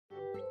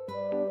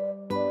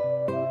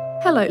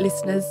Hello,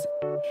 listeners.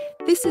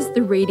 This is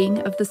the reading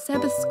of the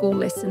Sabbath School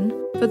lesson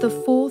for the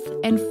fourth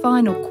and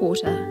final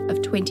quarter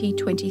of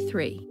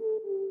 2023.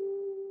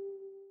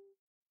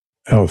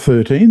 Our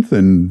 13th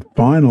and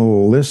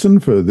final lesson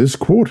for this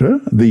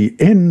quarter, The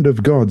End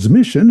of God's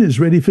Mission,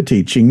 is ready for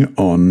teaching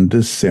on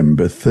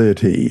December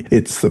 30.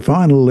 It's the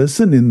final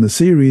lesson in the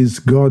series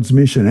God's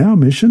Mission, Our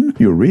Mission.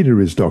 Your reader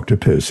is Dr.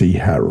 Percy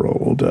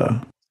Harrold.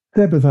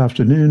 Sabbath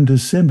Afternoon,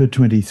 December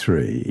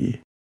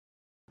 23.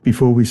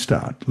 Before we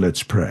start,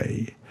 let's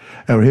pray.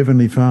 Our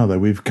Heavenly Father,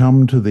 we've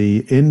come to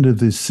the end of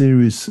this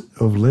series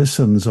of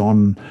lessons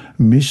on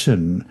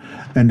mission,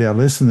 and our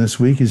lesson this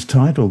week is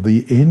titled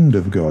The End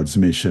of God's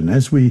Mission.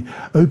 As we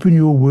open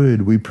your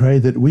word, we pray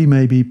that we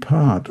may be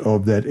part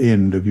of that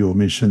end of your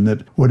mission,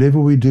 that whatever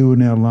we do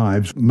in our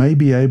lives may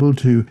be able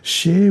to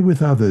share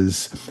with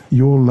others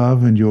your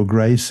love and your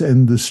grace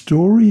and the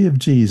story of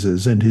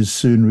Jesus and his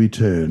soon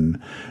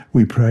return.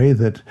 We pray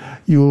that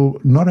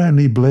you'll not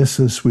only bless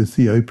us with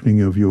the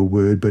opening of your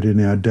word, but in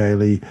our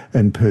daily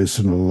and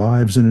personal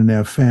lives and in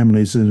our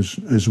families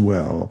as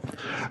well.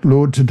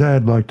 Lord, today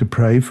I'd like to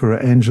pray for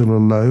Angela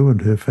Lowe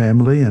and her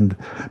family, and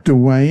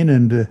Dwayne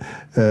and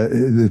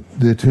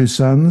their two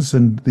sons,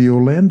 and the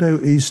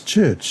Orlando East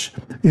Church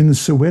in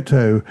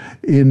Soweto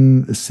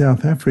in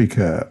South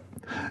Africa,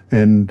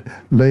 and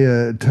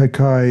Leah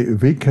Takai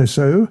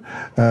Vikaso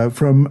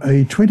from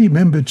a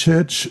 20-member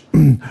church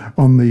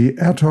on the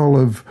atoll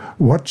of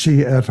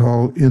Wachi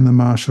Atoll in the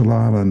Marshall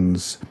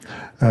Islands.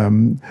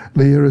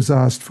 Leah has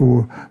asked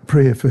for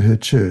prayer for her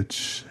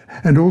church,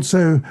 and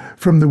also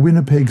from the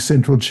Winnipeg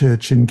Central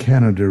Church in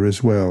Canada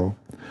as well.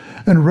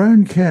 And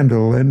Roan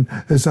Candle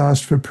has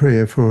asked for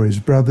prayer for his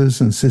brothers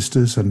and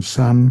sisters and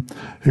son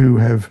who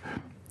have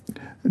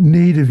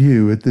need of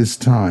you at this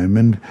time.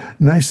 And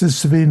Nasa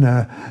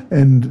Savina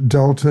and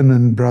Dalton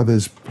and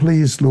brothers,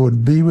 please,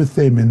 Lord, be with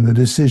them in the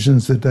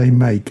decisions that they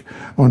make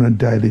on a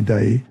daily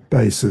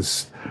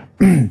basis.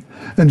 And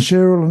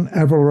Cheryl and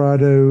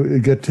Avelrado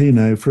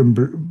Gatino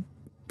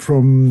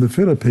from the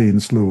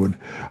Philippines, Lord,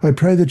 I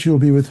pray that you'll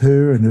be with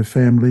her and her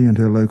family and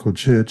her local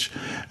church.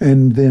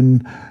 And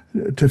then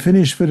to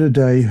finish for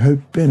today,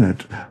 Hope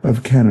Bennett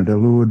of Canada,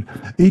 Lord,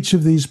 each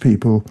of these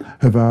people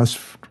have asked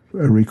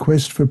a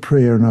request for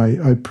prayer, and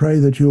I pray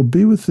that you'll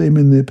be with them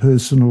in their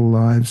personal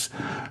lives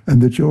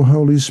and that your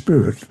Holy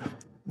Spirit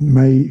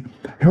may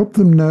help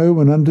them know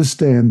and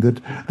understand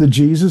that the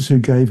Jesus who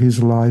gave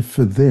his life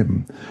for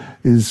them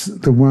is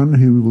the one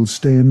who will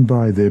stand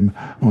by them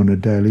on a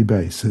daily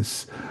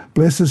basis.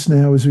 Bless us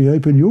now as we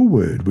open your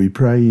word, we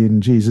pray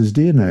in Jesus'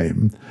 dear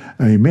name.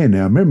 Amen.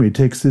 Our memory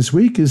text this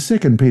week is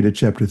 2 Peter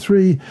chapter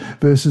 3,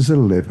 verses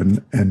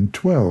 11 and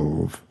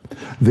 12.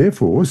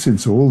 Therefore,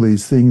 since all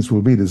these things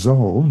will be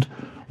dissolved,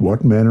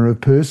 what manner of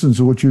persons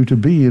ought you to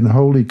be in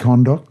holy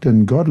conduct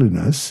and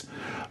godliness,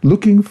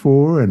 looking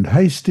for and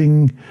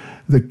hasting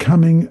the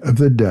coming of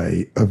the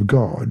day of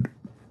God?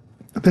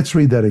 Let's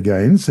read that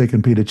again, 2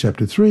 Peter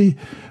chapter 3,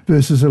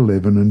 verses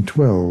 11 and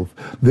 12.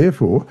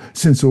 Therefore,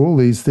 since all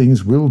these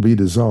things will be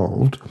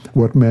dissolved,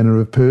 what manner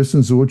of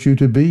persons ought you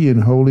to be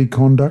in holy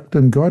conduct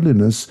and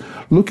godliness,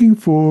 looking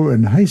for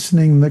and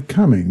hastening the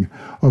coming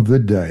of the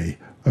day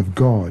of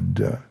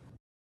God?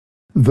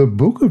 The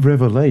book of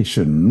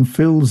Revelation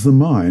fills the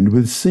mind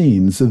with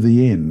scenes of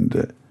the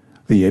end.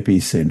 The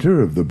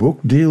epicenter of the book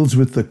deals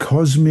with the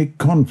cosmic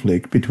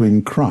conflict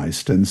between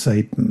Christ and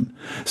Satan.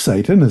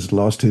 Satan has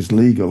lost his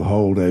legal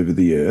hold over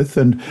the earth,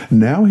 and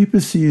now he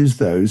pursues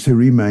those who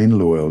remain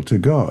loyal to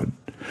God.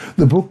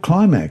 The book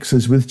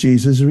climaxes with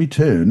Jesus'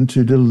 return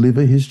to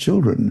deliver his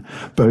children,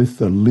 both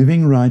the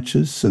living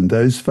righteous and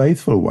those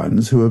faithful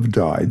ones who have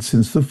died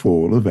since the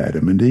fall of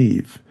Adam and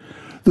Eve.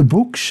 The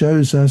book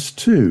shows us,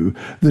 too,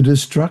 the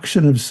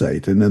destruction of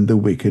Satan and the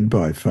wicked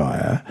by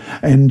fire,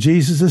 and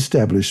Jesus'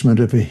 establishment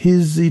of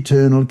his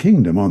eternal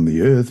kingdom on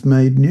the earth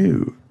made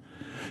new.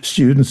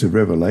 Students of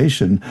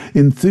Revelation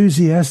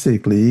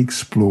enthusiastically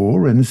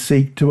explore and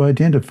seek to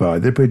identify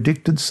the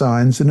predicted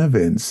signs and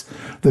events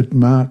that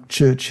mark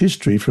church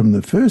history from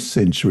the 1st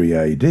century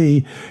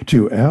AD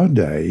to our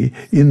day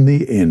in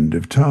the end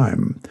of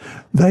time.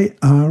 They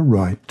are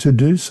right to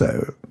do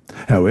so.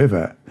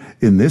 However,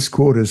 in this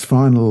quarter's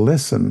final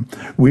lesson,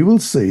 we will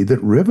see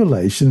that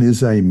Revelation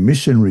is a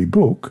missionary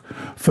book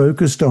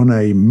focused on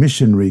a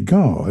missionary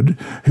God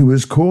who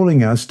is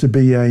calling us to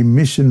be a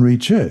missionary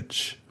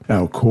church.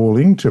 Our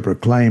calling to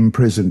proclaim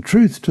present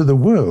truth to the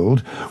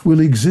world will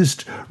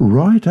exist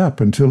right up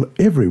until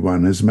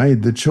everyone has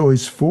made the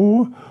choice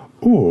for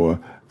or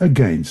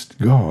against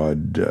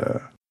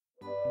God.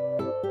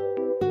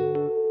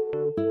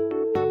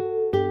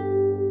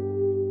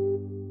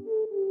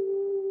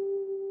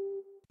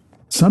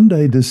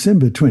 Sunday,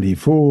 December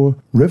 24,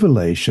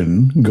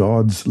 Revelation,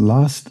 God's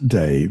Last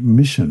Day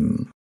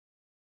Mission.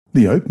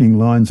 The opening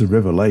lines of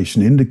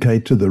Revelation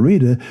indicate to the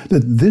reader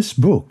that this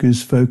book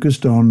is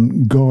focused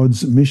on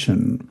God's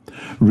mission.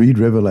 Read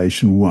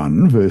Revelation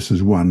 1,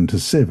 verses 1 to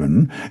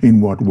 7.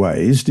 In what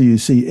ways do you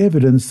see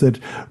evidence that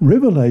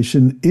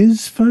Revelation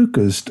is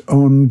focused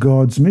on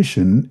God's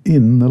mission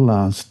in the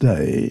last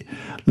day?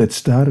 Let's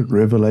start at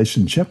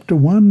Revelation chapter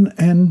 1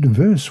 and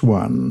verse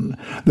 1.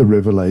 The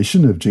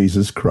revelation of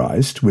Jesus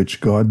Christ,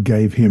 which God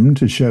gave him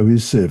to show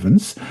his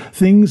servants,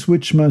 things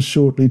which must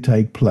shortly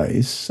take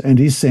place, and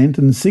he sent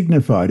and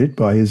signified it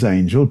by his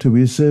angel to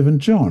his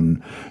servant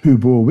John, who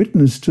bore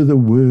witness to the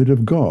word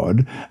of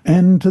God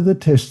and to the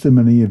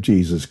testimony of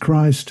Jesus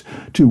Christ,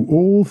 to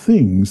all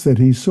things that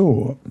he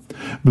saw.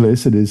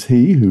 Blessed is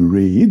he who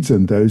reads,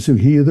 and those who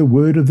hear the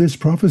word of this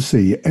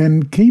prophecy,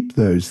 and keep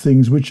those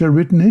things which are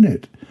written in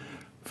it,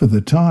 for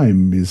the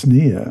time is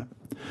near.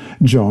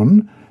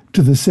 John,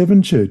 to the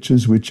 7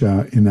 churches which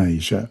are in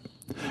Asia.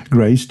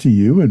 Grace to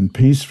you and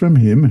peace from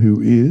him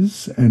who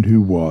is, and who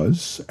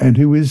was, and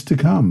who is to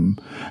come,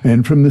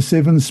 and from the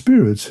 7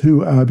 spirits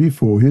who are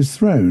before his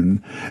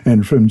throne,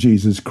 and from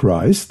Jesus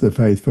Christ, the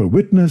faithful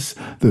witness,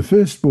 the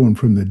firstborn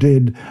from the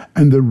dead,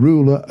 and the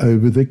ruler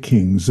over the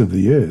kings of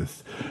the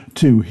earth.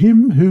 To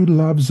him who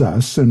loves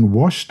us and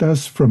washed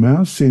us from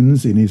our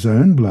sins in his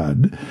own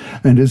blood,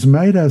 and has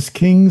made us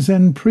kings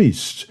and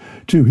priests,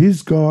 to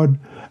his God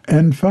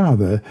and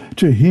Father,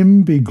 to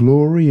him be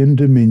glory and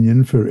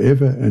dominion for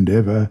ever and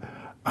ever.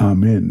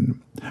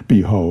 Amen.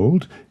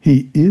 Behold,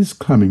 he is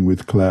coming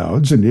with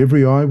clouds, and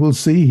every eye will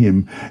see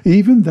him,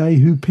 even they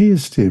who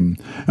pierced him,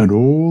 and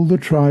all the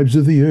tribes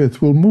of the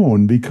earth will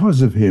mourn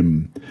because of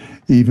him.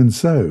 Even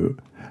so,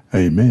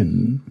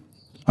 Amen.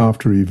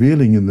 After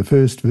revealing in the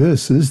first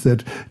verses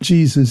that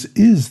Jesus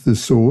is the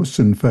source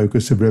and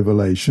focus of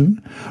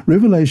Revelation,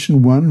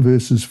 Revelation 1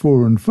 verses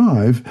 4 and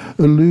 5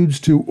 alludes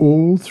to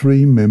all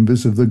 3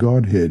 members of the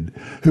Godhead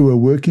who are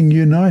working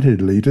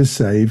unitedly to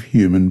save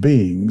human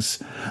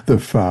beings. The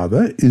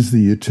Father is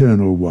the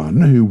Eternal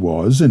One who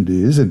was and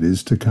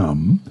is to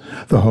come.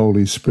 The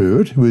Holy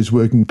Spirit, who is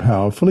working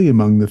powerfully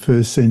among the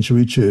first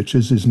century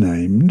churches, is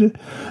named.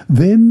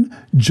 Then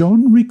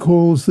John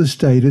recalls the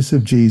status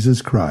of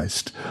Jesus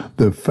Christ,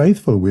 the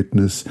faithful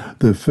witness,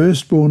 the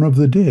firstborn of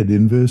the dead,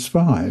 in verse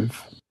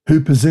 5,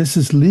 who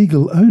possesses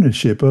legal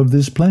ownership of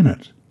this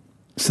planet.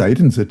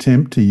 Satan's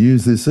attempt to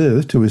use this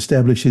earth to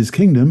establish his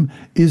kingdom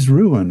is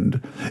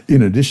ruined.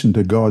 In addition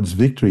to God's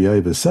victory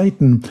over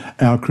Satan,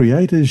 our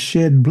Creator's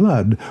shed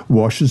blood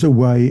washes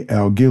away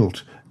our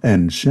guilt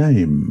and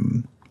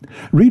shame.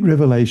 Read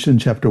Revelation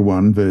chapter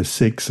 1 verse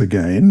 6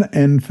 again,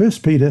 and 1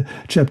 Peter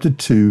chapter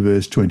 2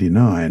 verse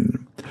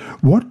 29.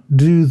 What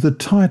do the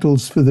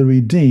titles for the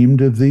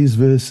redeemed of these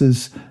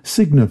verses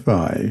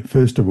signify?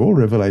 First of all,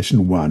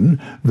 Revelation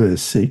 1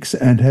 verse 6,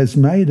 and has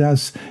made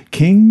us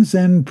kings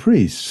and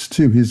priests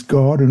to his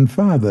God and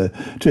Father.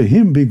 To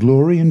him be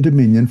glory and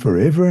dominion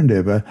forever and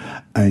ever.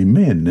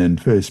 Amen. And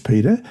 1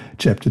 Peter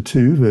chapter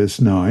 2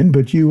 verse 9,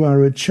 but you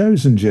are a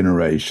chosen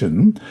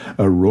generation,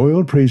 a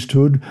royal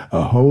priesthood,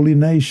 a holy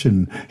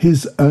nation,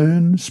 his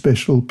own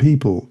special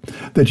people,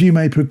 that you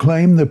may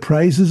proclaim the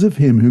praises of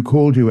him who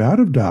called you out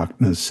of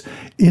darkness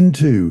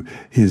into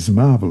his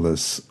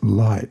marvelous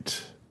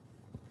light.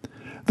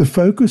 The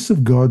focus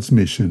of God's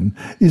mission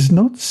is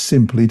not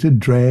simply to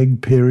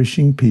drag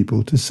perishing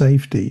people to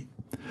safety.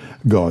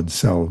 God's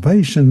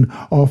salvation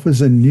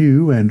offers a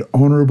new and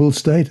honourable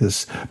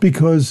status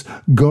because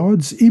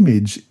God's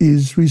image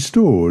is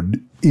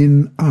restored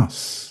in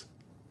us.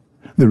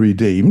 The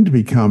redeemed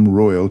become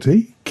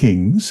royalty,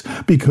 kings,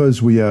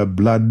 because we are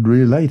blood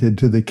related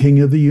to the King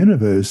of the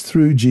universe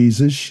through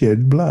Jesus'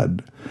 shed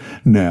blood.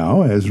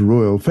 Now, as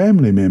royal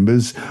family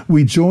members,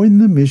 we join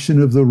the mission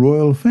of the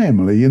royal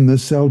family in the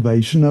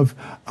salvation of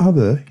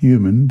other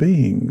human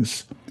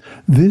beings.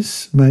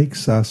 This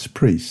makes us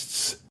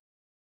priests.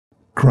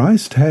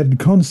 Christ had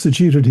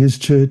constituted his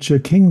church a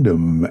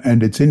kingdom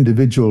and its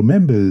individual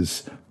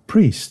members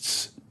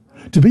priests.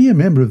 To be a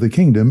member of the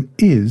kingdom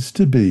is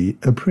to be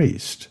a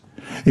priest.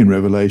 In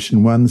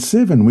Revelation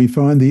 1:7 we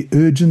find the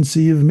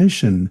urgency of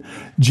mission.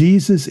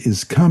 Jesus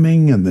is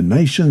coming and the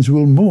nations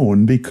will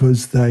mourn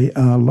because they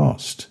are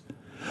lost.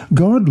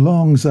 God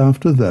longs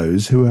after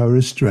those who are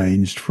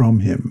estranged from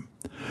him.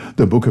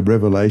 The book of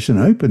Revelation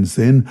opens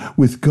then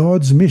with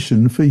God's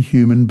mission for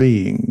human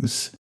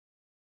beings.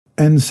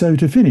 And so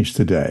to finish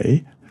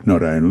today,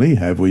 not only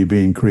have we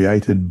been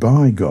created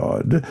by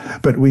God,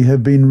 but we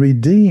have been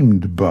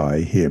redeemed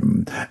by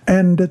him,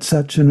 and at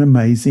such an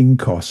amazing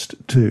cost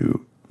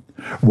too.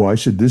 Why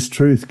should this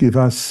truth give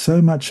us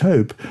so much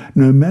hope,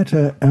 no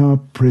matter our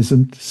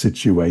present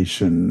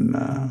situation?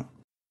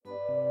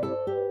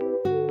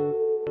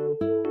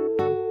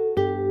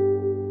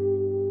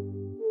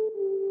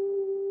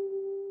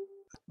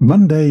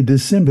 Monday,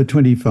 December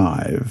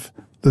 25.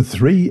 The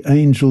 3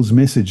 angels'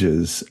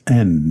 messages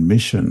and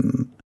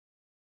mission.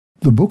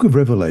 The book of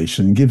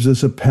Revelation gives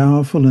us a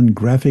powerful and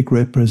graphic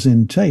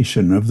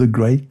representation of the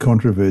great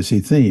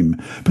controversy theme,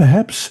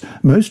 perhaps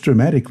most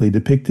dramatically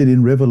depicted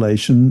in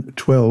Revelation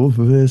 12,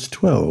 verse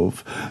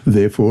 12.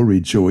 Therefore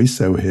rejoice,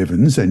 O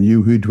heavens, and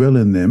you who dwell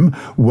in them.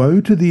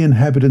 Woe to the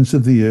inhabitants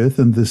of the earth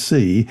and the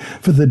sea,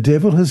 for the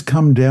devil has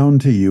come down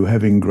to you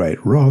having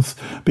great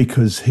wrath,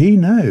 because he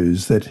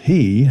knows that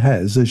he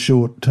has a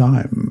short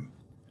time.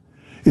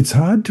 It's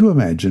hard to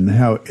imagine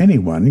how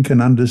anyone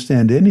can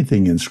understand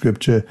anything in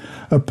Scripture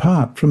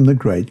apart from the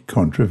great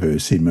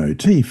controversy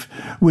motif,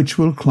 which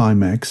will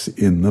climax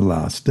in the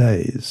last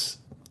days.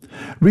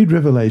 Read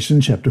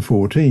Revelation chapter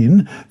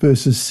 14,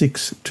 verses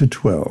 6 to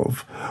 12.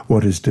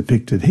 What is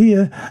depicted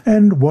here,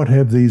 and what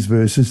have these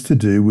verses to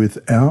do with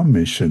our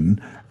mission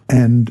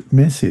and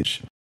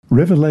message?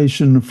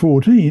 Revelation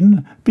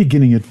 14,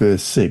 beginning at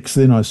verse 6,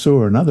 Then I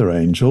saw another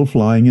angel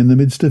flying in the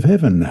midst of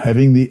heaven,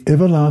 having the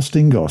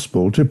everlasting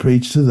gospel to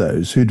preach to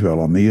those who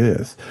dwell on the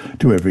earth,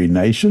 to every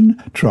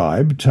nation,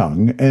 tribe,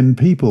 tongue, and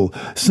people,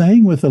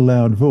 saying with a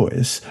loud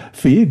voice,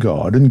 Fear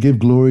God and give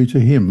glory to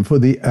him, for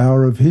the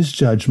hour of his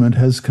judgment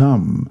has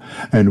come,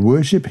 and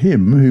worship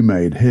him who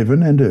made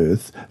heaven and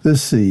earth, the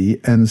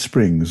sea, and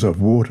springs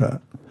of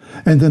water.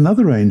 And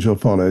another angel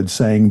followed,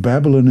 saying,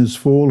 Babylon is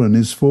fallen,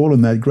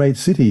 that great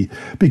city,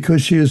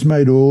 because she has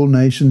made all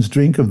nations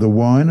drink of the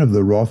wine of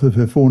the wrath of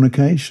her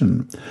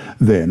fornication.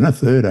 Then a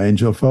third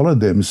angel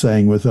followed them,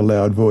 saying with a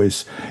loud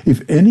voice,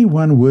 If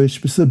anyone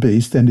worships the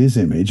beast and his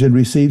image, and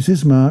receives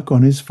his mark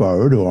on his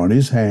forehead or on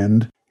his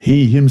hand,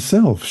 he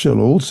himself shall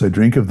also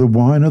drink of the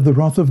wine of the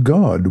wrath of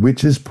God,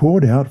 which is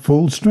poured out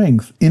full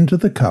strength into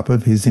the cup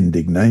of his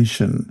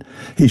indignation.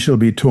 He shall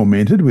be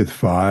tormented with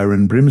fire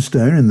and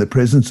brimstone in the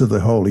presence of the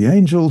holy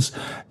angels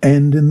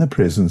and in the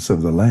presence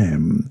of the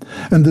Lamb.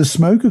 And the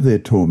smoke of their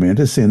torment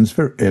ascends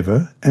for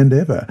ever and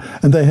ever,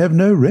 and they have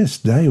no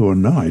rest day or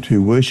night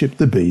who worship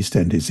the beast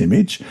and his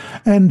image,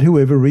 and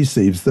whoever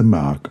receives the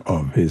mark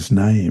of his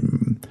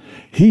name.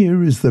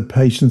 Here is the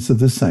patience of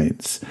the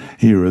saints.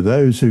 Here are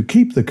those who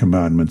keep the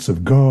commandments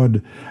of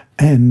God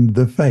and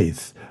the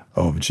faith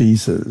of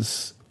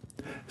Jesus.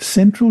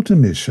 Central to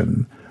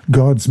mission,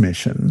 God's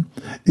mission,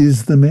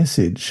 is the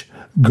message,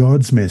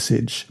 God's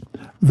message,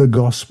 the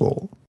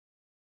gospel.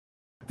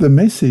 The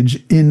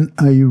message, in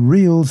a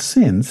real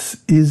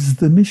sense, is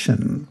the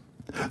mission.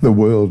 The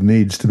world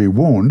needs to be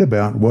warned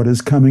about what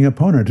is coming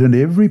upon it, and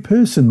every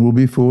person will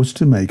be forced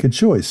to make a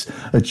choice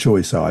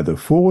either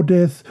for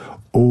death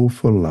or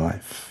for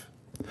life.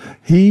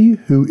 He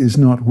who is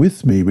not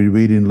with me, we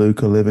read in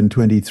Luke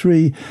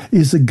 11:23,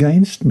 is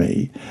against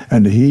me,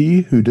 and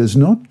he who does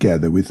not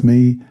gather with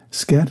me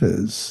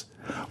scatters.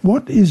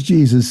 What is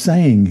Jesus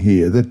saying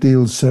here that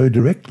deals so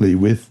directly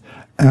with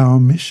our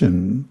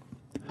mission?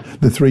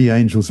 The three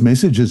angels'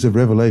 messages of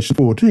Revelation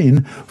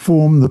 14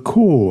 form the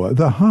core,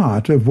 the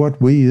heart of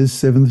what we as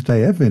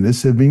Seventh-day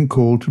Adventists have been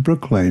called to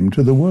proclaim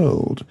to the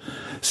world.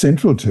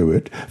 Central to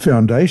it,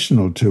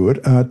 foundational to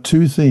it, are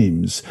two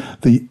themes,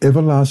 the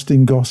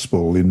everlasting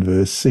gospel in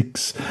verse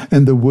 6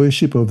 and the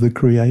worship of the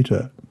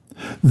Creator.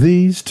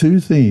 These two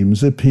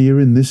themes appear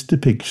in this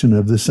depiction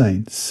of the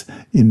saints.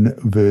 In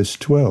verse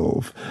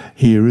 12,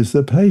 here is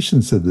the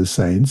patience of the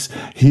saints.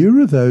 Here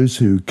are those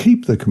who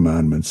keep the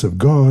commandments of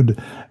God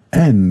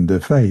and the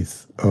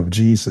faith of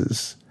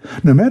Jesus.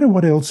 No matter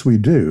what else we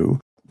do,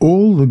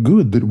 all the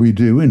good that we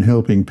do in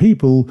helping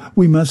people,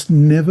 we must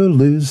never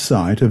lose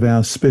sight of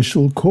our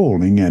special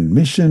calling and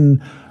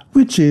mission,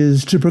 which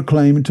is to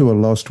proclaim to a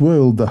lost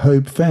world the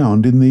hope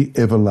found in the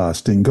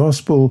everlasting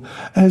gospel,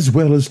 as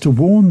well as to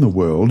warn the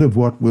world of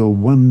what will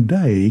one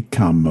day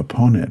come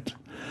upon it.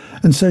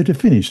 And so to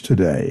finish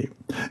today,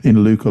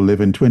 in Luke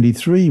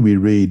 11:23 we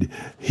read,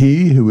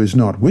 He who is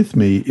not with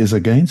me is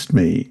against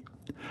me.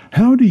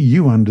 How do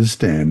you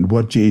understand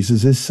what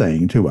Jesus is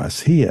saying to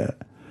us here?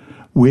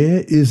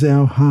 Where is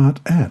our heart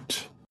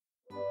at?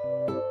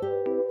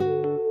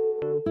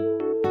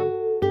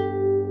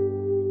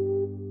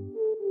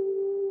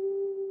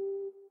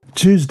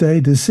 Tuesday,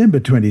 December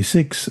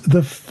 26,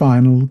 the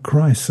final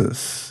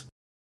crisis.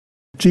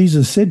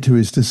 Jesus said to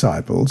his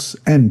disciples,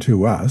 and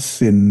to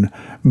us, in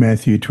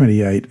Matthew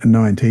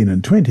 28:19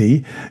 and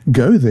 20,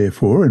 Go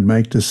therefore and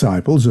make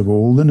disciples of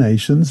all the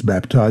nations,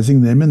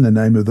 baptizing them in the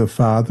name of the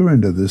Father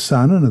and of the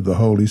Son and of the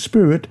Holy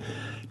Spirit,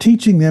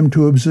 teaching them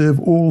to observe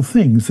all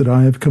things that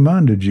I have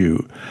commanded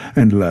you.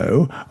 And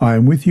lo, I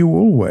am with you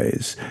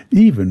always,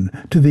 even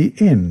to the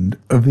end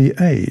of the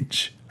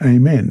age.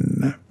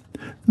 Amen.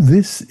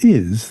 This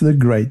is the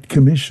Great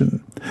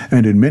Commission,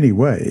 and in many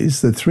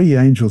ways the three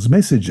angels'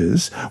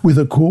 messages, with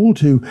a call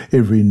to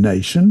every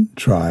nation,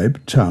 tribe,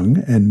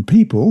 tongue, and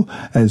people,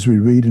 as we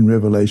read in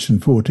Revelation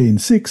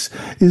 14:6,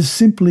 is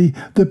simply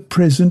the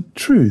present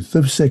truth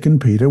of 2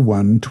 Peter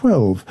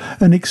 1:12,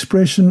 an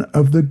expression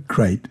of the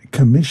Great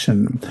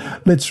Commission.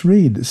 Let's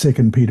read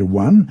 2 Peter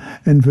 1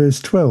 and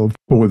verse 12.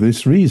 For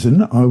this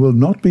reason I will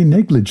not be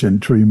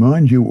negligent to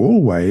remind you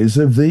always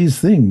of these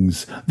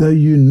things, though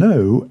you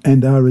know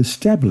and are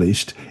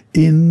established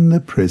in the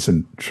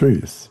present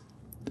truth.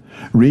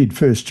 Read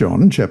 1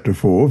 John chapter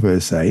 4,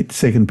 verse 8,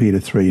 2 Peter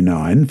 3,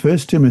 9, 1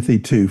 Timothy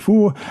 2,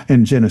 4,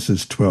 and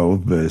Genesis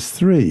 12, verse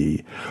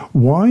 3.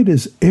 Why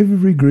does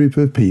every group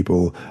of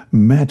people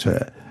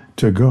matter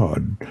to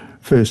God?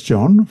 1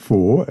 John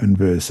 4 and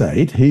verse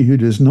 8, he who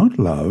does not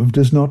love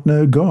does not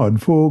know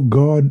God, for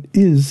God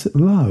is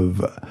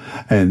love.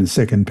 And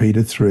 2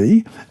 Peter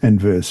 3 and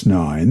verse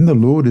 9, the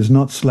Lord is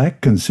not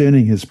slack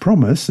concerning his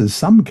promise, as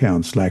some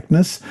count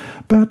slackness,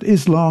 but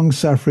is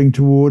long-suffering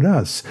toward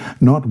us,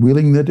 not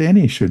willing that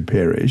any should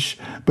perish,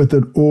 but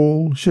that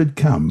all should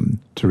come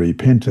to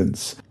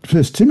repentance.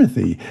 1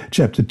 Timothy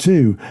chapter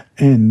 2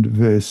 and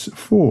verse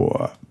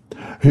 4,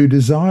 who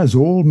desires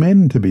all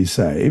men to be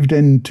saved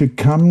and to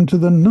come to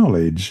the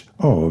knowledge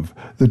of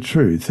the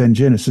truth. And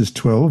Genesis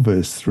 12,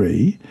 verse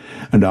 3,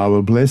 and I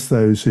will bless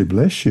those who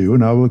bless you,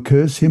 and I will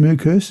curse him who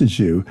curses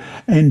you,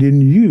 and in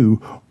you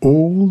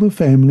all the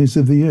families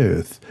of the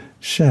earth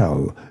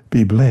shall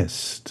be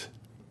blessed.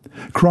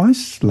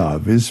 Christ's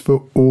love is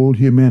for all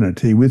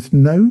humanity, with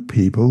no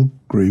people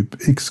group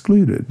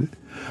excluded.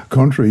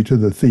 Contrary to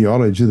the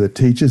theology that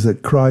teaches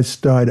that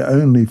Christ died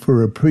only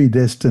for a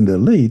predestined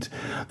elite,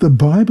 the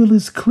Bible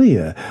is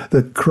clear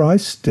that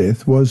Christ's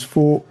death was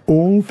for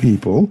all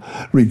people,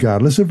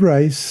 regardless of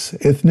race,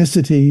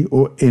 ethnicity,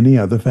 or any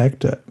other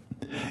factor.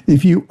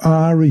 If you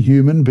are a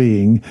human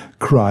being,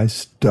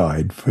 Christ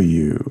died for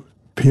you.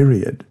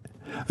 Period.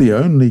 The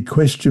only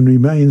question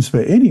remains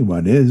for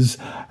anyone is,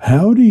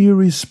 how do you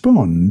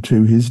respond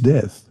to his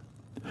death?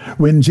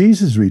 When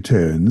Jesus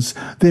returns,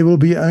 there will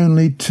be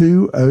only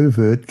two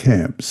overt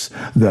camps: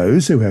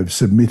 those who have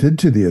submitted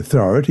to the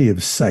authority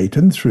of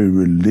Satan through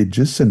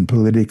religious and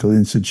political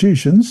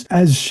institutions,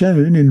 as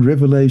shown in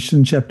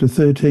Revelation chapter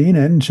 13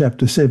 and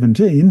chapter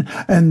 17,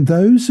 and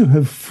those who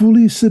have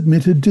fully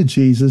submitted to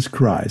Jesus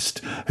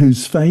Christ,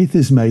 whose faith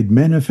is made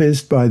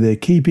manifest by their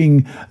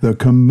keeping the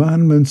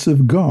commandments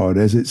of God,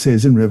 as it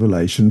says in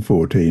Revelation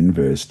 14,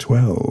 verse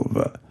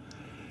 12.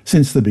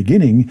 Since the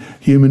beginning,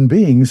 human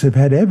beings have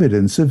had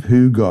evidence of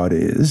who God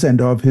is and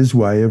of his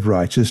way of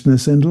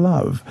righteousness and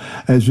love,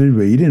 as we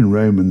read in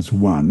Romans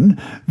 1,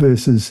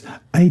 verses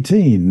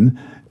 18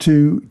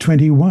 to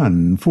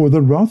 21. For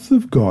the wrath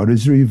of God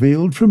is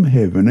revealed from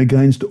heaven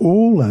against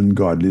all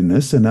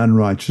ungodliness and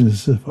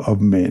unrighteousness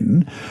of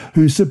men,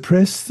 who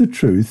suppress the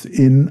truth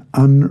in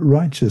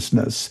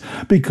unrighteousness,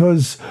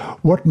 because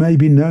what may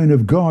be known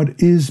of God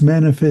is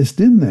manifest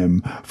in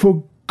them,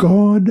 for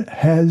God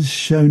has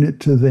shown it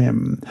to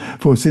them.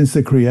 For since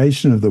the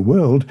creation of the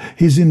world,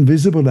 his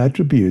invisible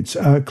attributes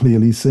are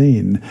clearly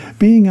seen,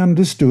 being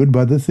understood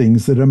by the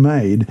things that are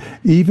made,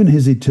 even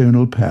his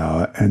eternal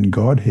power and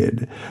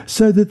Godhead,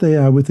 so that they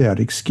are without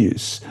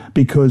excuse.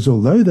 Because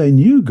although they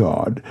knew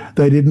God,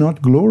 they did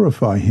not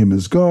glorify him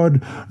as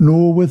God,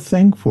 nor were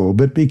thankful,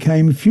 but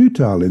became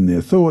futile in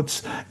their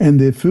thoughts,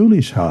 and their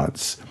foolish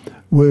hearts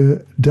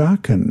were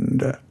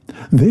darkened.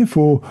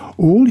 Therefore,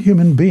 all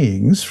human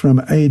beings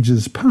from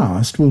ages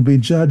past will be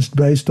judged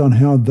based on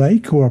how they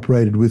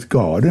cooperated with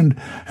God and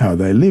how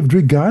they lived,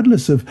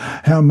 regardless of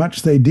how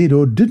much they did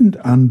or didn't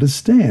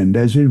understand,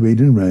 as we read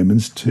in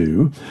Romans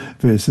 2,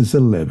 verses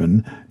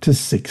 11 to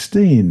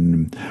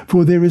 16.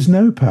 For there is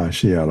no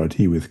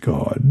partiality with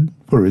God.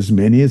 For as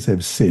many as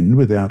have sinned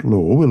without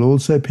law will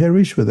also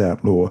perish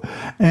without law,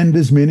 and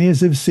as many as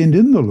have sinned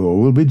in the law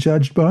will be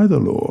judged by the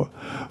law.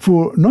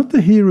 For not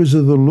the hearers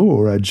of the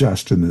law are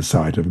just in the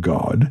sight of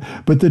God,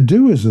 but the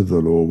doers of the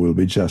law will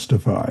be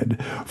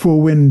justified.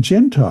 For when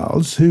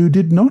Gentiles, who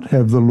did not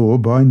have the law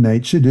by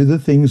nature, do the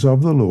things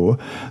of the law,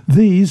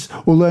 these,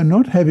 although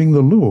not having the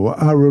law,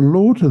 are a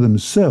law to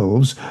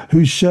themselves,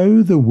 who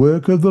show the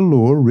work of the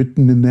law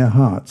written in their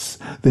hearts,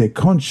 their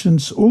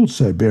conscience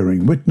also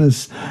bearing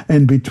witness,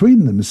 and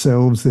between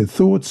themselves their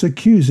thoughts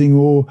accusing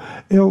or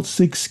else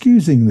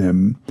excusing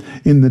them,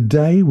 in the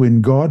day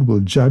when God will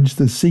judge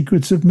the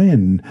secrets of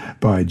men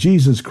by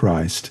Jesus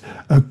Christ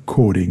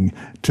according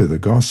to the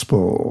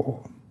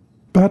gospel.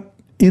 But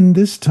in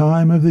this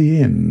time of the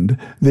end,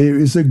 there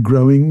is a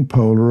growing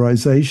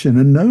polarization,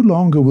 and no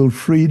longer will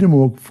freedom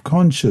or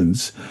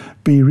conscience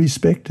be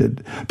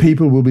respected.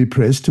 People will be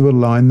pressed to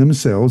align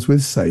themselves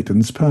with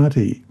Satan's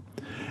party.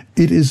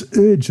 It is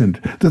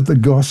urgent that the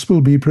gospel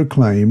be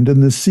proclaimed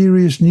and the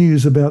serious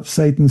news about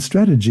Satan's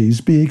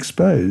strategies be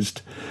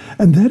exposed.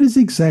 And that is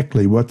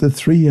exactly what the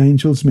three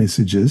angels'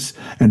 messages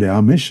and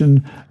our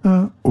mission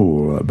are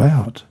all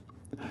about.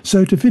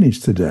 So to finish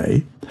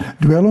today,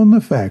 dwell on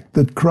the fact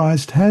that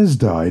Christ has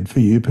died for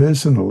you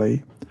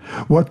personally.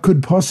 What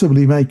could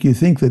possibly make you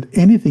think that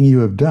anything you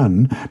have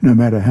done, no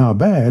matter how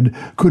bad,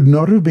 could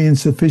not have been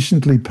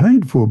sufficiently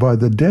paid for by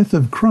the death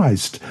of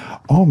Christ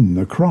on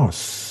the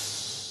cross?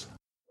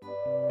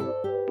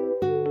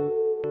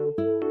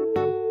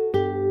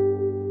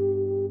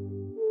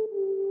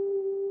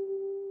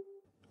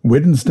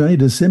 Wednesday,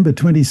 December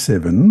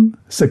 27,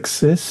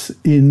 Success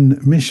in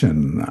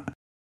Mission.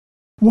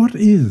 What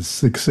is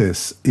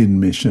success in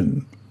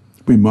mission?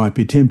 We might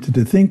be tempted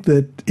to think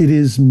that it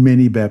is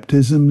many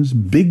baptisms,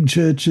 big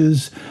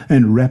churches,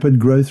 and rapid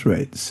growth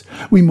rates.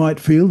 We might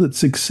feel that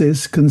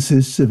success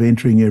consists of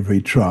entering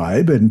every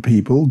tribe and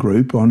people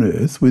group on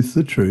earth with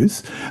the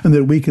truth, and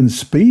that we can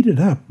speed it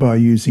up by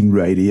using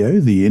radio,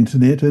 the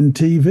internet, and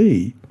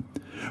TV.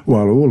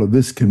 While all of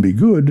this can be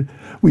good,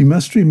 we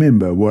must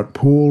remember what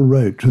Paul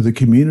wrote to the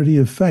community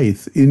of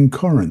faith in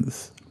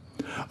Corinth.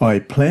 I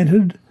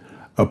planted,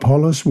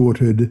 Apollos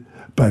watered,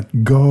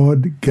 but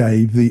God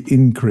gave the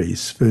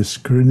increase. 1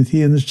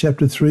 Corinthians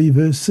chapter 3,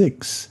 verse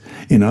 6.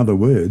 In other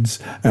words,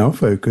 our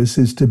focus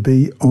is to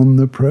be on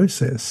the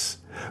process.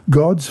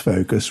 God's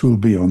focus will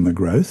be on the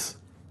growth.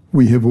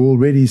 We have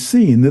already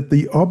seen that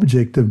the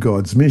object of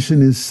God's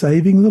mission is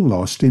saving the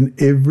lost in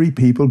every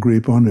people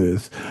group on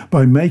earth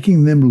by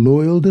making them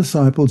loyal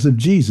disciples of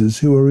Jesus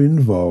who are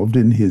involved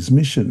in his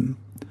mission.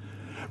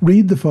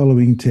 Read the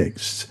following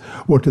texts.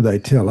 What do they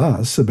tell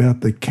us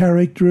about the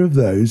character of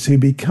those who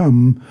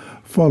become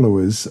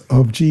followers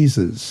of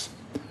Jesus?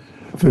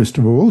 First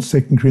of all,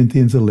 2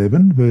 Corinthians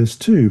 11, verse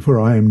 2, For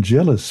I am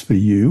jealous for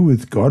you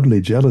with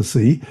godly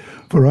jealousy,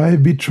 for I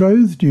have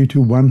betrothed you to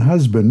one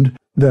husband,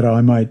 that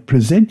I might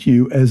present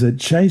you as a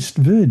chaste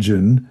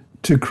virgin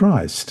to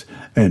Christ.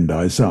 And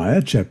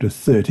Isaiah chapter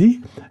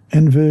 30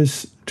 and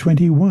verse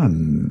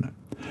 21.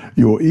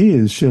 Your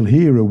ears shall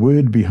hear a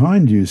word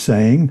behind you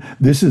saying,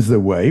 This is the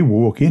way,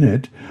 walk in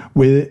it,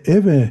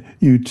 wherever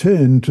you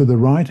turn to the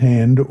right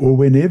hand or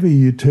whenever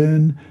you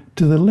turn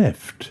to the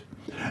left.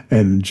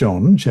 And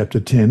John chapter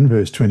 10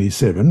 verse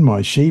 27,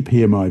 My sheep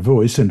hear my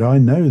voice, and I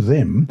know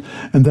them,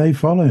 and they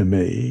follow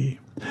me.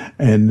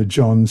 And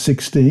John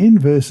 16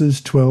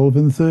 verses 12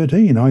 and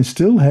 13, I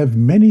still have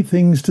many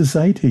things to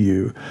say to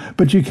you,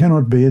 but you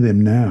cannot bear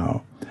them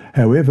now.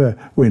 However,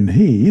 when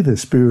he, the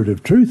Spirit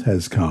of truth,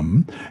 has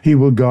come, he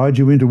will guide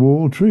you into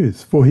all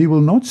truth, for he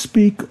will not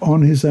speak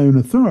on his own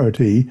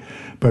authority,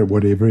 but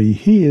whatever he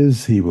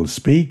hears he will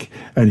speak,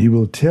 and he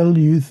will tell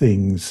you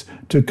things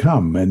to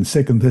come. And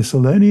 2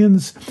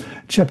 Thessalonians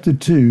chapter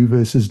 2,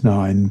 verses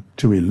 9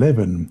 to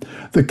 11.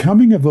 The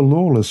coming of the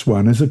lawless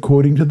one is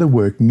according to the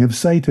working of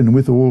Satan,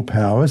 with all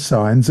power,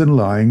 signs, and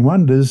lying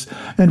wonders,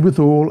 and with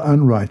all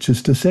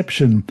unrighteous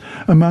deception,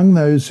 among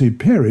those who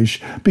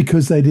perish,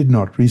 because they did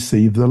not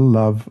receive the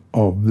love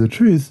of the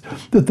truth,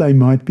 that they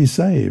might be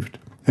saved.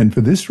 And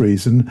for this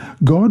reason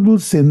God will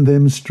send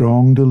them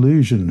strong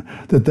delusion,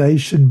 that they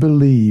should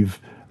believe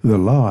the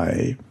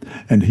lie.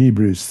 And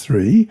Hebrews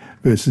 3,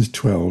 verses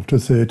 12 to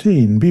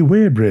 13.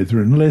 Beware,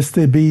 brethren, lest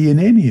there be in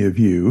any of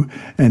you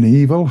an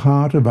evil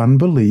heart of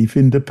unbelief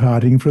in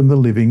departing from the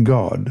living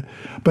God.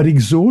 But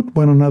exhort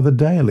one another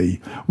daily,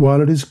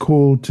 while it is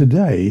called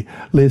today,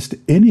 lest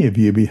any of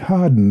you be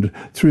hardened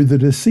through the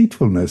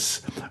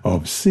deceitfulness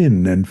of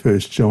sin. And 1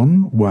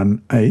 John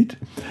 1, 8.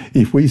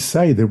 If we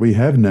say that we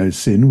have no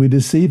sin, we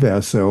deceive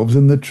ourselves,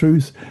 and the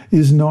truth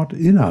is not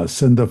in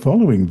us. And the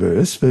following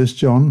verse, 1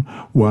 John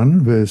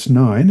 1, verse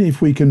 9,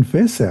 if we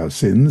confess our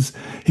sins,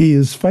 he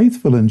is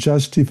faithful and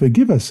just to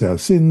forgive us our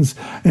sins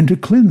and to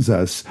cleanse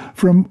us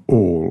from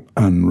all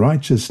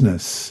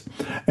unrighteousness.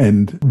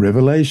 And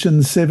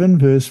Revelation 7,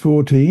 verse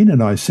 14,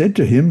 and I said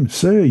to him,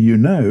 Sir, you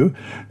know.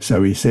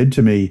 So he said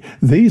to me,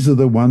 These are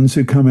the ones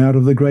who come out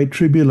of the great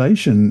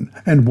tribulation,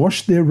 and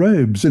washed their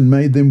robes and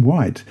made them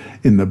white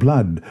in the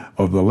blood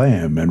of the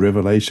Lamb. And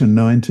Revelation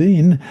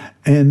 19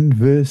 and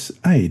verse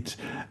 8.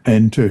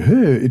 And to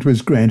her it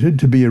was granted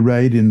to be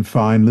arrayed in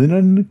fine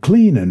linen,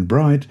 clean and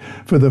bright,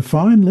 for the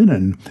fine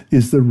linen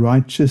is the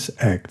righteous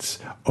acts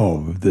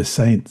of the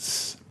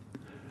saints.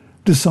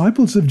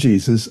 Disciples of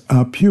Jesus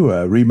are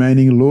pure,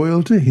 remaining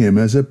loyal to him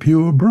as a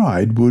pure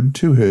bride would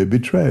to her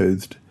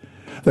betrothed.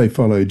 They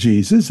follow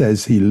Jesus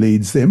as he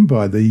leads them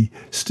by the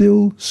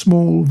still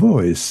small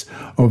voice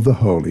of the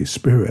Holy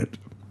Spirit.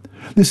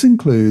 This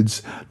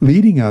includes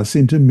leading us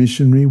into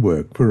missionary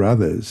work for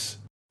others.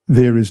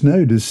 There is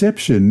no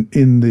deception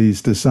in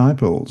these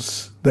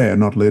disciples. They are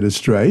not led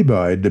astray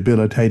by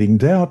debilitating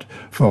doubt,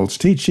 false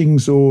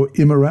teachings, or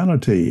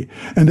immorality,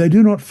 and they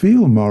do not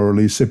feel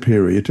morally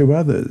superior to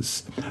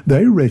others.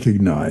 They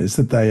recognize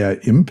that they are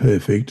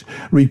imperfect,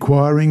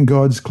 requiring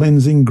God's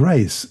cleansing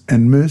grace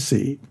and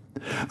mercy.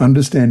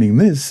 Understanding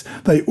this,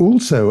 they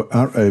also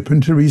are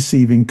open to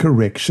receiving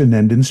correction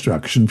and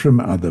instruction from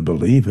other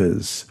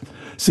believers.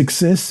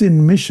 Success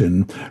in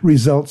mission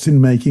results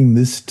in making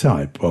this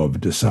type of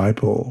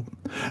disciple.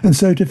 And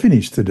so to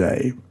finish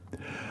today,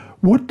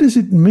 what does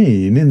it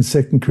mean in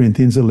 2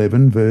 Corinthians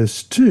 11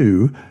 verse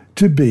 2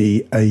 to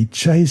be a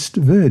chaste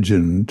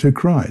virgin to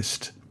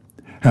Christ?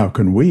 How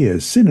can we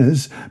as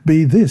sinners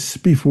be this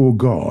before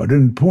God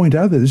and point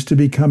others to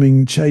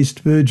becoming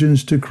chaste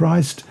virgins to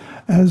Christ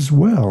as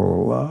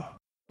well?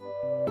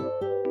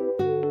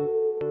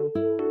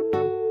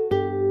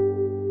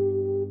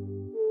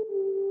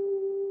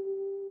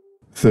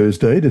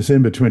 Thursday,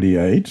 December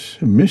 28,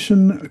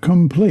 Mission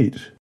Complete.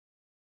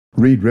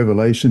 Read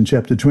Revelation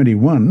chapter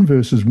 21,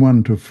 verses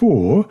 1 to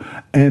 4,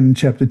 and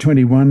chapter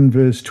 21,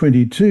 verse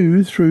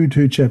 22, through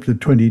to chapter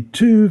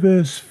 22,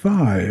 verse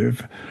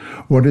 5.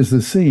 What is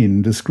the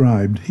scene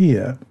described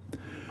here?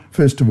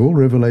 First of all,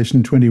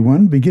 Revelation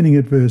 21, beginning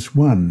at verse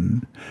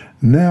 1.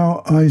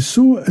 Now I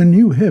saw a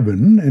new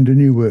heaven and a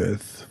new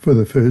earth, for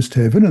the first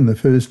heaven and the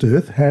first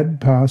earth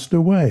had passed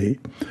away.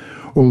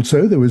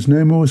 Also there was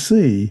no more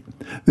sea.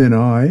 Then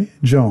I,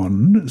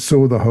 John,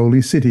 saw the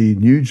holy city,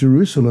 New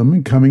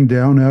Jerusalem, coming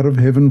down out of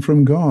heaven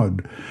from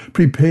God,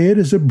 prepared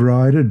as a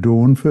bride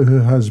adorned for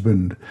her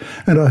husband.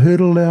 And I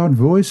heard a loud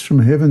voice from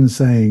heaven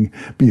saying,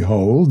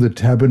 Behold, the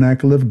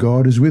tabernacle of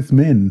God is with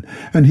men,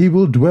 and he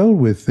will dwell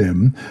with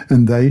them,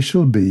 and they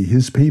shall be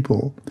his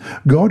people.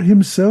 God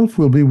himself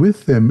will be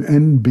with them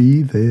and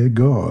be their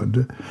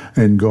God.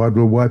 And God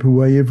will wipe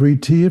away every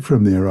tear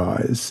from their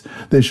eyes.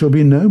 There shall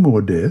be no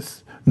more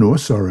death, nor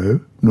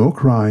sorrow, nor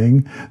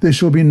crying. There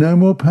shall be no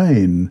more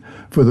pain,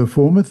 for the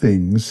former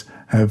things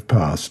have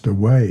passed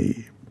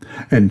away.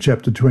 And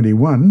chapter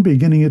 21,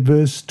 beginning at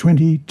verse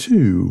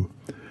 22.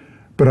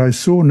 But I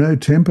saw no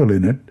temple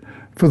in it,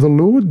 for the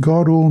Lord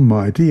God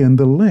Almighty and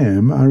the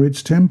Lamb are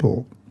its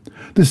temple.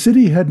 The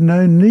city had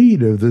no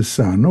need of the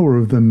sun or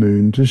of the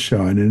moon to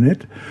shine in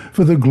it,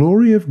 for the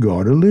glory of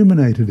God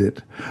illuminated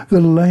it. The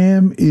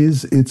Lamb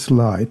is its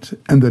light,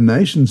 and the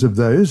nations of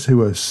those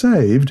who are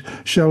saved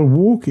shall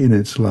walk in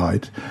its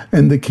light,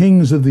 and the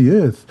kings of the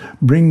earth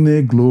bring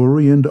their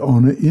glory and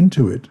honour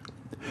into it.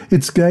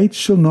 Its gates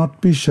shall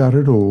not be shut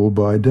at all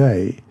by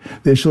day.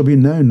 There shall be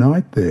no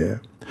night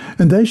there.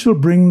 And they shall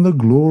bring the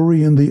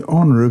glory and the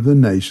honour of the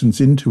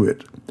nations into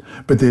it.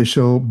 But there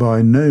shall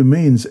by no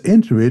means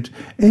enter it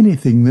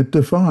anything that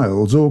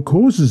defiles or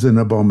causes an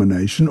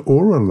abomination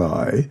or a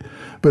lie,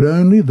 but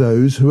only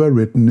those who are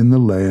written in the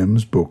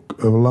Lamb's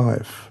book of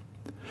life.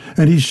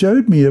 And he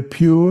showed me a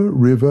pure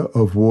river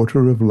of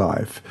water of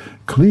life,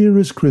 clear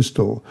as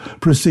crystal,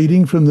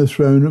 proceeding from the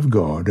throne of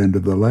God and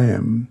of the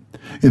Lamb.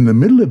 In the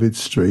middle of its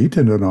street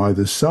and on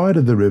either side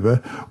of the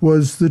river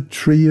was the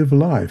tree of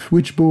life,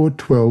 which bore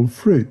 12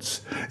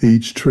 fruits,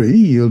 each tree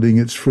yielding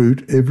its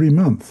fruit every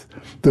month.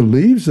 The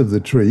leaves of the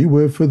tree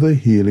were for the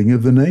healing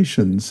of the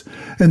nations,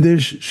 and there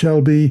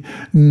shall be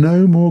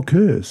no more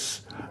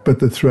curse. But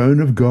the throne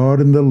of God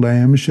and the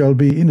Lamb shall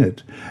be in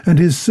it, and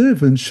his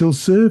servants shall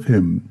serve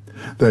him.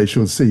 They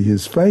shall see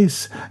his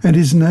face, and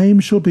his name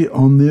shall be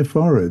on their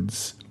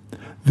foreheads.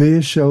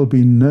 There shall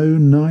be no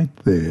night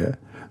there.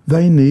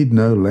 They need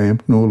no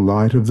lamp nor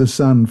light of the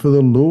sun, for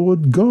the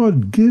Lord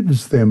God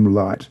gives them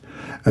light,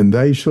 and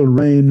they shall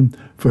reign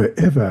for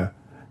ever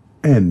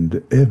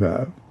and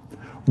ever.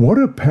 What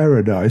a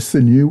paradise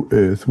the new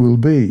earth will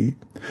be!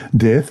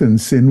 Death and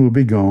sin will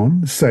be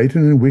gone,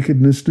 Satan and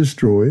wickedness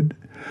destroyed.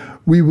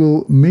 We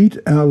will meet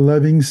our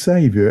loving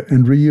Saviour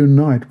and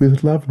reunite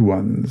with loved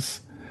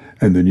ones.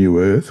 And the new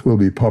earth will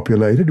be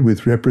populated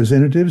with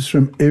representatives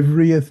from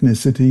every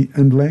ethnicity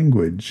and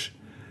language.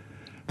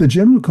 The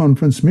General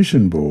Conference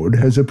Mission Board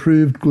has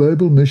approved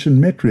global mission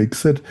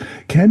metrics that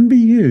can be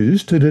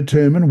used to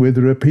determine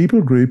whether a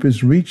people group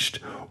is reached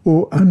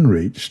or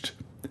unreached.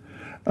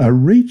 A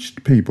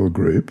reached people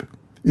group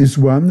is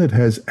one that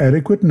has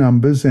adequate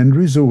numbers and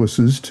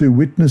resources to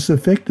witness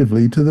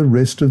effectively to the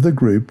rest of the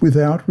group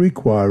without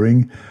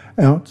requiring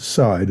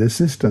outside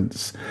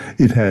assistance.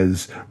 It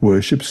has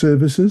worship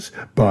services,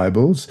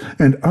 Bibles,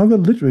 and other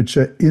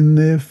literature in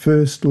their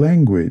first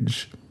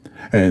language.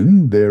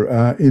 And there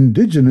are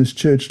Indigenous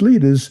church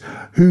leaders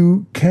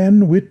who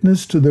can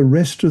witness to the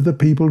rest of the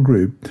people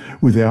group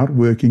without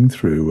working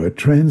through a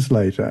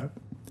translator.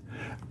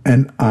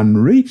 An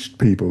unreached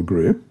people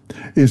group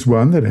is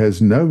one that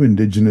has no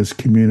Indigenous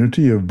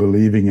community of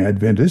believing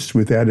Adventists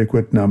with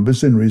adequate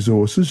numbers and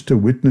resources to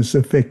witness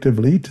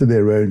effectively to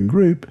their own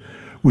group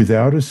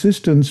without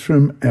assistance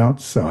from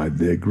outside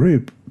their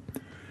group.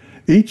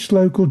 Each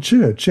local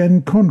church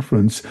and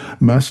conference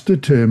must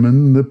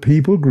determine the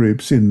people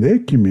groups in their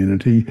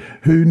community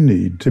who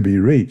need to be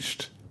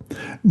reached.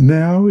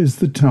 Now is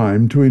the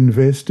time to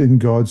invest in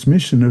God's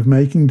mission of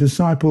making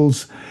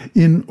disciples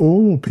in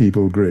all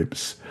people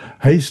groups,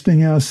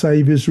 hastening our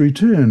Saviour's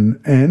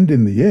return, and,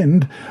 in the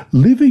end,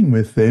 living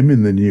with them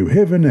in the new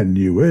heaven and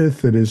new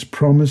earth that is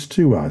promised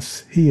to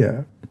us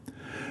here.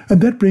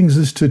 And that brings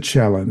us to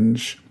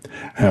challenge.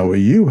 How are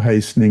you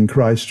hastening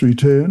Christ's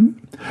return?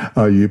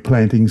 Are you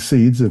planting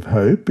seeds of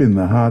hope in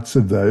the hearts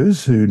of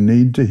those who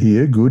need to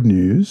hear good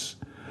news?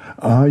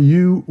 Are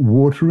you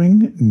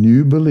watering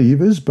new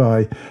believers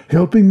by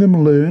helping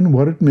them learn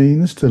what it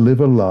means to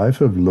live a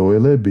life of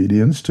loyal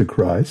obedience to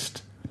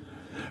Christ?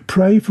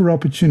 Pray for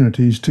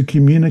opportunities to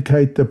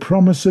communicate the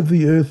promise of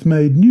the earth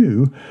made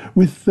new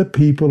with the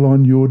people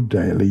on your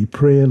daily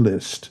prayer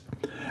list.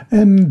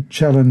 And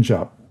challenge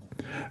up.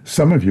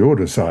 Some of your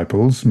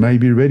disciples may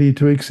be ready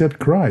to accept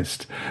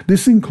Christ.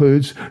 This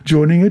includes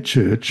joining a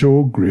church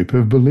or group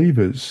of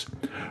believers.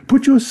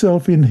 Put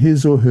yourself in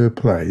his or her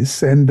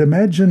place and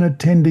imagine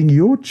attending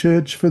your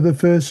church for the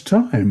first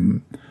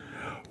time.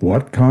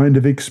 What kind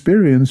of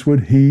experience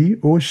would he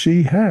or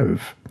she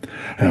have?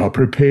 How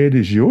prepared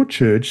is your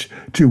church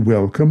to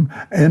welcome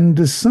and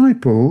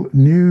disciple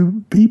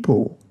new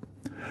people?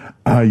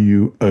 Are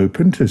you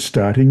open to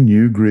starting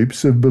new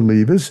groups of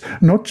believers,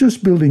 not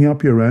just building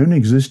up your own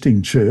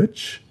existing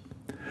church?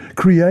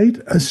 Create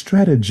a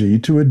strategy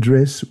to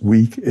address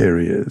weak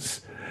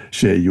areas.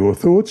 Share your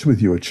thoughts with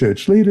your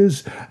church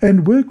leaders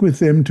and work with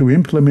them to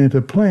implement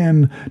a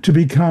plan to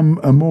become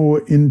a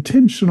more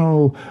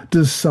intentional,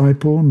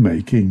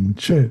 disciple-making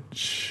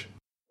church.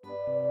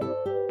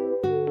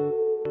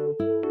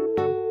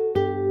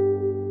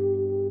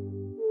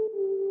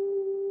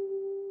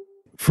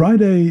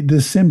 Friday,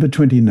 December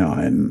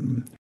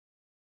 29.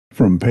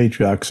 From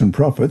Patriarchs and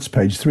Prophets,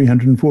 page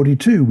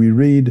 342, we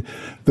read,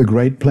 "The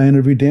great plan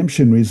of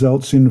redemption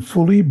results in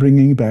fully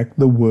bringing back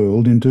the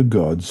world into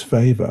God's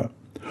favour.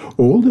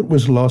 All that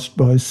was lost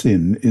by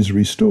sin is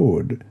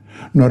restored.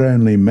 Not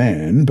only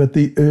man, but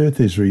the earth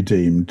is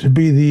redeemed to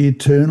be the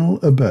eternal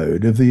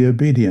abode of the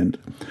obedient.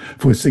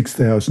 For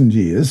 6,000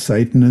 years,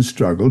 Satan has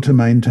struggled to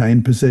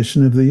maintain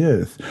possession of the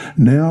earth.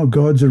 Now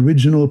God's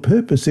original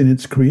purpose in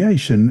its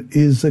creation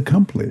is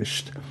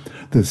accomplished.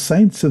 The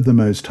saints of the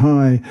Most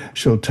High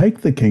shall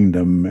take the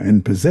kingdom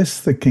and possess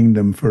the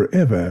kingdom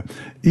forever,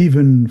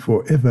 even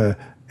forever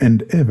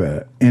and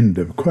ever." End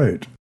of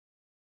quote.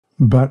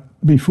 But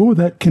before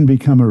that can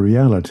become a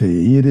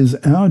reality, it is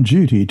our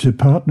duty to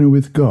partner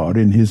with God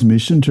in his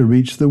mission to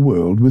reach the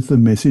world with the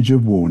message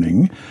of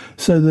warning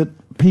so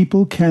that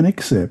people can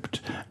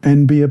accept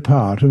and be a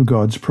part of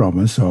God's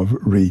promise of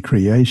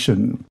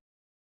recreation.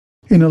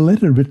 In a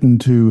letter written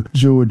to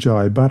George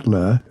I.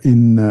 Butler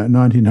in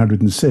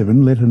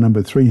 1907, letter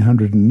number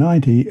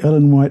 390,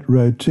 Ellen White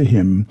wrote to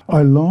him,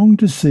 "I long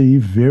to see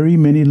very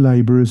many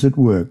labourers at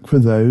work for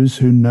those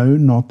who know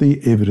not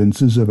the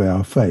evidences of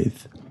our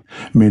faith.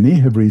 Many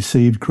have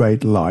received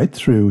great light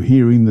through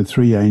hearing the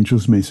three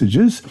angels'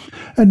 messages,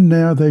 and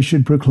now they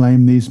should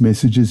proclaim these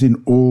messages in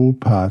all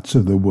parts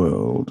of the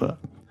world.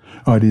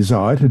 I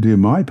desire to do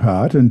my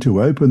part and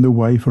to open the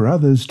way for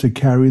others to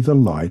carry the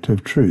light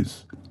of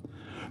truth.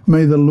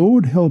 May the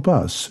Lord help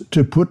us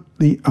to put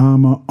the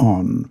armour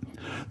on.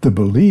 The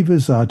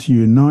believers are to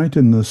unite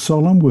in the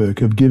solemn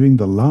work of giving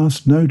the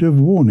last note of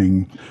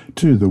warning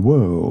to the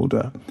world."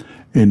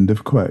 End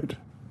of quote.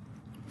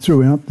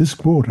 Throughout this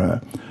quarter,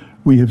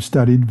 we have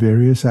studied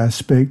various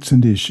aspects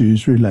and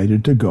issues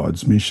related to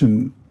God's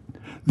mission.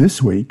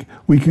 This week,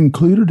 we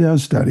concluded our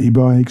study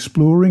by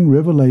exploring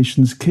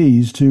Revelation's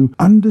keys to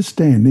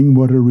understanding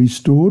what a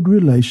restored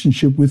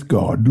relationship with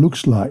God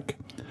looks like.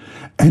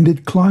 And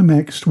it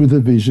climaxed with a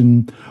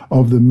vision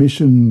of the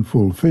mission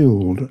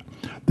fulfilled,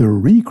 the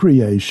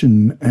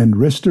recreation and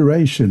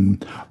restoration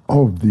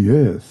of the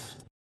earth.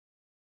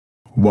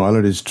 While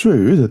it is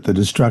true that the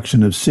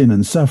destruction of sin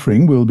and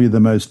suffering will be the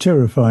most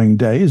terrifying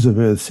days of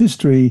Earth's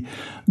history,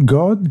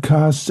 God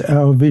casts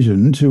our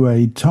vision to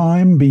a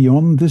time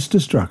beyond this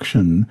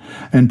destruction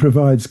and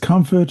provides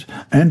comfort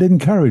and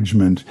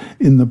encouragement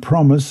in the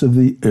promise of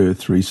the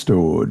earth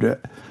restored.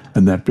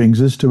 And that brings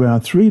us to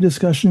our three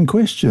discussion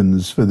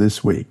questions for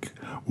this week.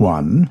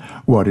 1.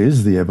 What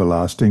is the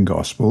everlasting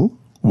gospel?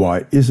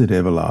 Why is it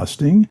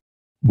everlasting?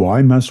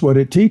 Why must what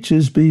it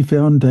teaches be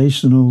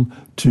foundational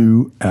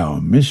to our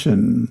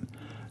mission?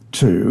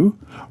 2.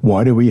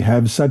 Why do we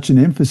have such an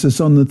emphasis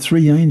on the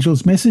three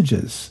angels'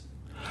 messages?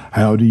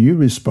 How do you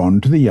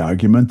respond to the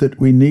argument that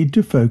we need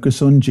to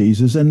focus on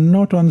Jesus and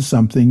not on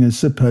something as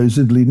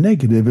supposedly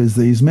negative as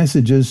these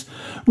messages,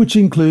 which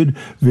include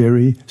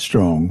very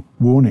strong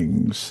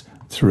warnings?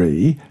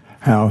 3.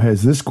 How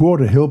has this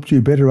quarter helped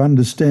you better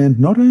understand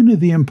not only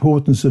the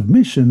importance of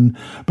mission,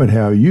 but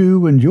how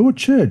you and your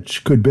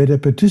church could better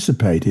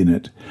participate in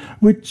it,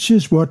 which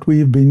is what we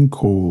have been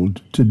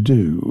called to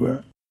do?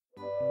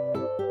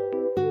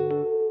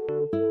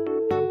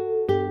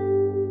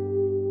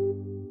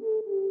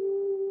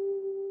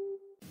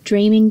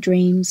 Dreaming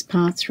Dreams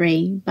Part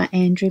 3 by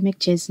Andrew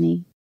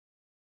McChesney.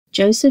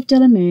 Joseph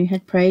Delamoux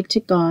had prayed to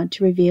God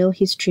to reveal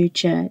his true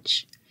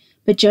church.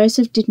 But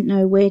Joseph didn't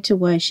know where to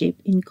worship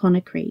in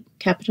Conakry,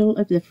 capital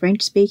of the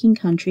French-speaking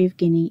country of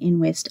Guinea in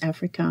West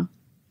Africa.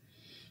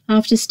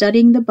 After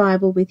studying the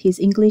Bible with his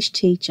English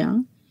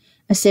teacher,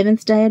 a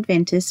Seventh-day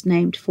Adventist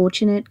named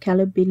Fortunate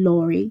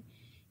Calabilori,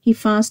 he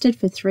fasted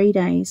for 3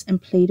 days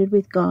and pleaded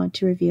with God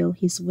to reveal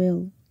his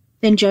will.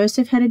 Then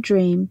Joseph had a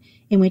dream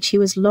in which he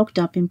was locked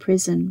up in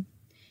prison.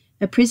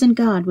 A prison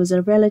guard was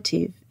a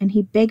relative, and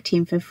he begged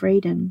him for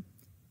freedom.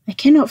 "I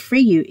cannot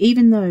free you,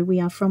 even though we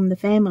are from the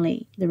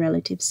family," the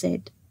relative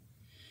said.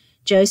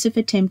 Joseph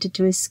attempted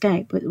to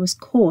escape, but was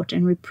caught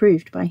and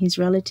reproved by his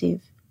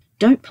relative.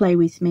 "Don't play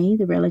with me,"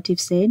 the relative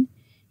said.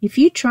 "If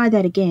you try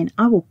that again,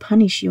 I will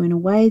punish you in a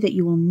way that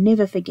you will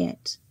never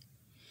forget."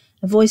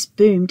 A voice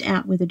boomed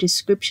out with a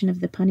description of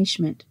the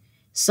punishment.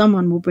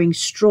 "Someone will bring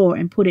straw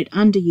and put it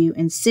under you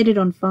and set it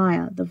on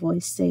fire," the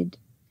voice said.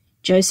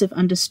 Joseph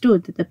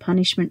understood that the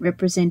punishment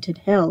represented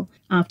hell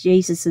after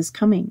Jesus'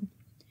 coming.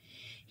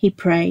 He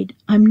prayed,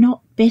 "I'm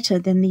not better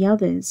than the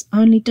others.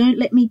 Only don't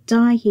let me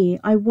die here.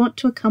 I want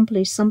to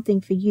accomplish something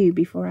for you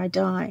before I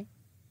die."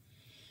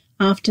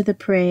 After the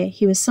prayer,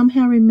 he was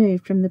somehow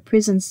removed from the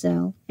prison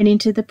cell and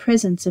into the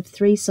presence of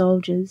 3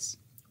 soldiers.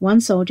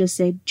 One soldier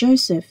said,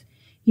 "Joseph,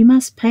 you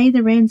must pay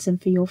the ransom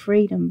for your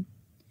freedom."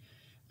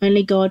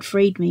 "Only God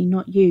freed me,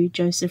 not you,"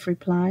 Joseph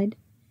replied.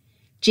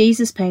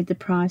 Jesus paid the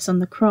price on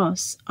the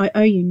cross. I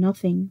owe you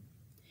nothing."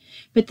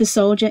 But the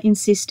soldier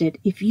insisted,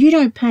 "If you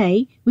don't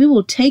pay, we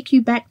will take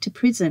you back to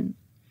prison."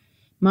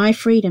 "My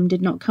freedom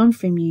did not come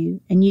from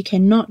you, and you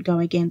cannot go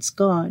against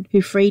God,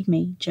 who freed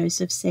me,"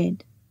 Joseph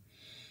said.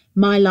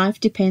 "My life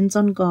depends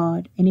on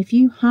God, and if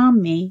you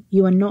harm me,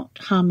 you are not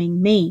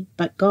harming me,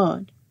 but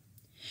God."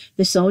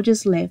 The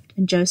soldiers left,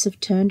 and Joseph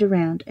turned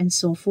around and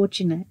saw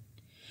Fortunate.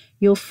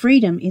 "Your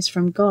freedom is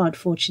from God,"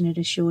 Fortunate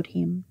assured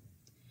him.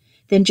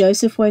 Then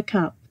Joseph woke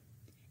up.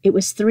 It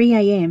was 3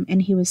 a.m.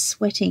 and he was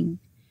sweating.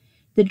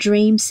 The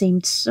dream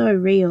seemed so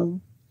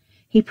real.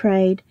 He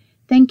prayed,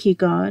 "Thank you,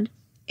 God.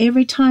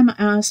 Every time I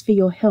ask for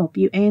your help,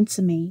 you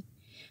answer me.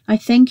 I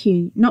thank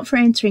you, not for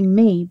answering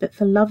me, but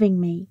for loving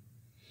me."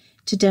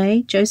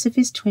 Today, Joseph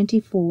is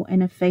 24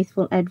 and a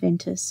faithful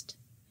Adventist.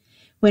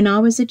 "When I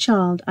was a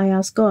child, I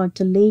asked God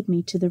to lead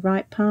me to the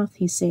right path,"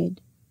 he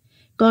said.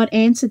 "God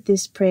answered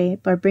this prayer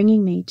by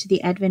bringing me to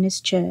the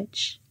Adventist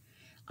Church.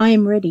 I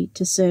am ready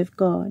to serve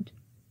God."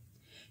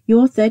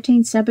 Your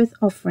 13th Sabbath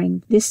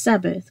offering this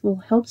Sabbath will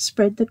help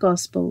spread the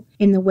gospel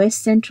in the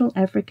West Central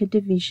Africa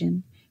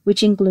Division,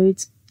 which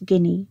includes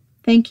Guinea.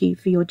 Thank you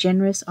for your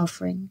generous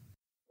offering.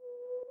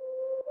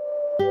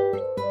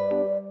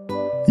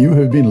 You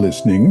have been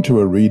listening to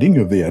a reading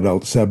of the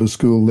Adult Sabbath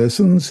School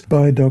lessons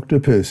by Dr.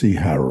 Percy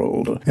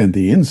Harrold and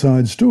the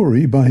inside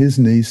story by his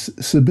niece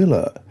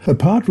Sybilla.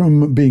 Apart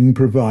from being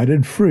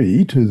provided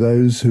free to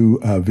those who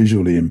are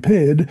visually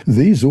impaired,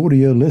 these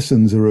audio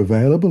lessons are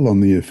available on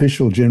the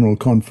official General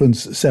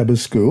Conference Sabbath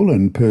School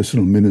and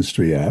Personal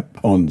Ministry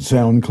app, on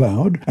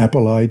SoundCloud,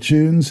 Apple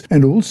iTunes,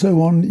 and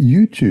also on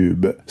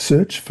YouTube.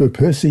 Search for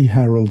Percy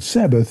Harrold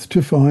Sabbath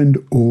to find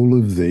all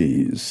of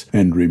these.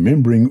 And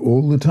remembering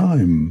all the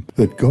time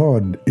that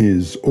God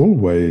is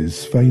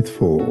always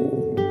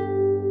faithful.